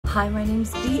Hi, my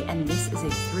name's Bea, and this is a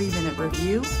 3-minute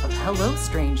review of Hello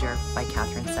Stranger by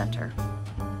Katherine Center.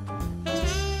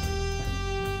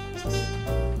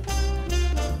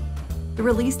 The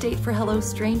release date for Hello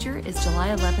Stranger is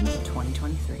July 11th,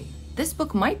 2023. This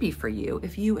book might be for you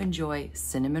if you enjoy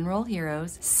cinnamon roll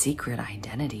heroes, secret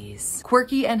identities,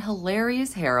 quirky and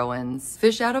hilarious heroines,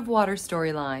 fish out of water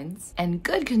storylines, and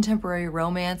good contemporary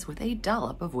romance with a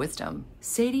dollop of wisdom.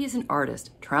 Sadie is an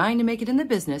artist trying to make it in the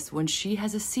business when she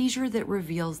has a seizure that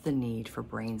reveals the need for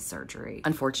brain surgery.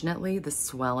 Unfortunately, the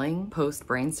swelling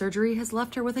post-brain surgery has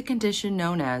left her with a condition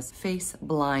known as face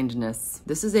blindness.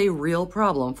 This is a real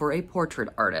problem for a portrait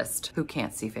artist who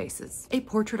can't see faces. A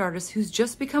portrait artist who's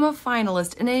just become a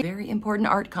finalist in a very important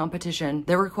art competition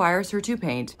that requires her to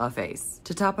paint a face.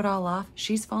 To top it all off,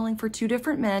 she's falling for 2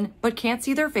 different men but can't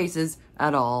see their faces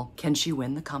at all. Can she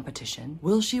win the competition?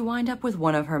 Will she wind up with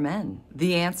one of her men?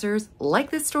 The answers,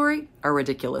 like this story, are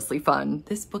ridiculously fun.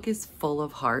 This book is full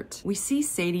of heart. We see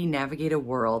Sadie navigate a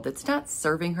world that's not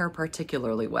serving her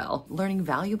particularly well, learning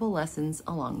valuable lessons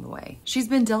along the way. She's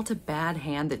been dealt a bad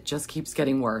hand that just keeps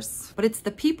getting worse, but it's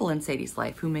the people in Sadie's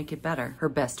life who make it better. Her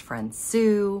best friend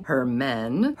Sue, her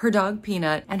men, her dog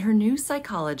Peanut, and her new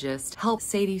psychologist help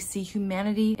Sadie see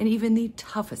humanity in even the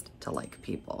toughest to like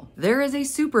people. There is a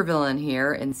supervillain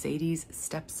here in Sadie's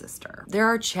stepsister. There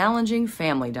are challenging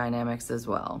family dynamics as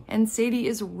well, and Sadie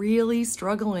is really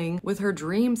struggling with her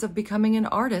dreams of becoming an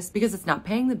artist because it's not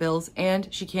paying the bills and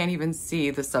she can't even see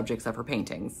the subjects of her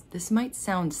paintings. This might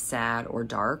sound sad or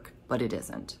dark, but it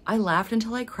isn't. I laughed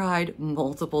until I cried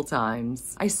multiple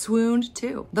times. I swooned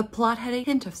too. The plot had a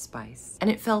hint of spice, and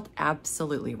it felt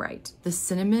absolutely right. The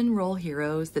cinnamon roll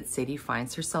heroes that Sadie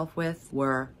finds herself with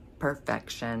were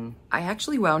perfection. I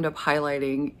actually wound up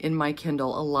highlighting in my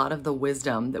Kindle a lot of the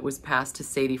wisdom that was passed to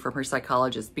Sadie from her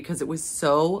psychologist because it was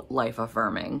so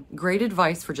life-affirming. Great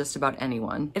advice for just about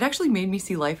anyone. It actually made me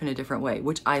see life in a different way,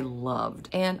 which I loved,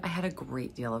 and I had a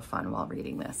great deal of fun while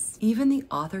reading this. Even the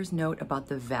author's note about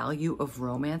the value of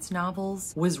romance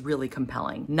novels was really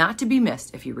compelling. Not to be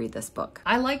missed if you read this book.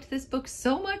 I liked this book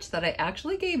so much that I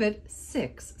actually gave it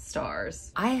 6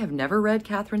 stars. I have never read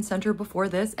Katherine Center before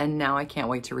this, and now I can't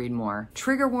wait to read more.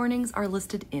 Trigger warnings are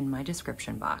listed in my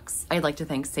description box. I'd like to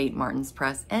thank St. Martin's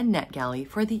Press and NetGalley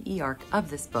for the e-arc of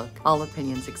this book. All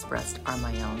opinions expressed are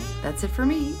my own. That's it for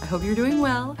me. I hope you're doing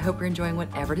well. I hope you're enjoying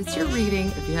whatever it is you're reading.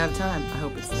 If you have time, I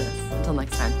hope it's this. Until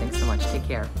next time, thanks so much. Take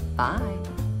care.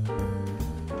 Bye.